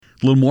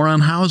A little more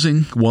on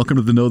housing. Welcome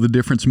to the Know the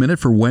Difference Minute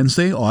for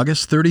Wednesday,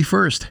 August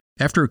 31st.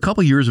 After a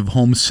couple years of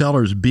home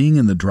sellers being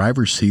in the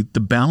driver's seat, the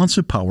balance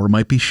of power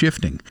might be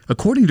shifting.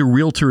 According to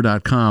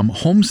Realtor.com,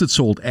 homes that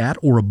sold at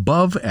or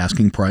above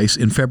asking price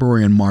in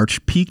February and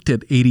March peaked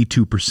at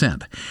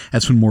 82%.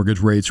 That's when mortgage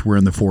rates were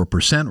in the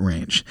 4%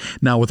 range.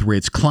 Now with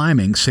rates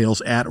climbing,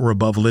 sales at or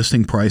above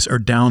listing price are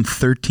down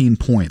 13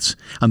 points.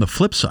 On the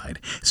flip side,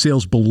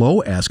 sales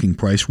below asking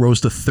price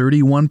rose to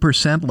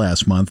 31%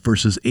 last month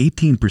versus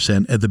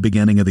 18% at the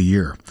beginning of the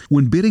year.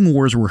 When bidding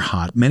wars were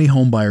hot, many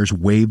home buyers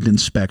waived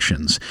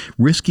inspections.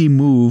 Risky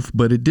move,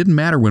 but it didn't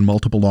matter when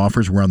multiple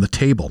offers were on the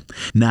table.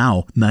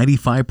 Now,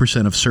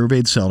 95% of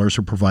surveyed sellers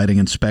are providing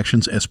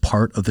inspections as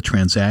part of the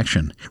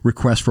transaction.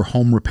 Requests for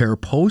home repair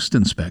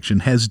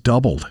post-inspection has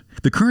doubled.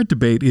 The current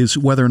debate is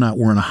whether or not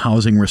we're in a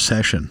housing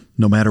recession.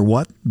 No matter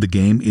what, the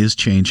game is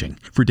changing.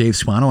 For Dave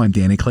Spano, I'm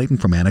Danny Clayton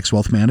from Annex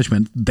Wealth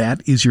Management.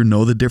 That is your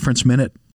Know the Difference Minute.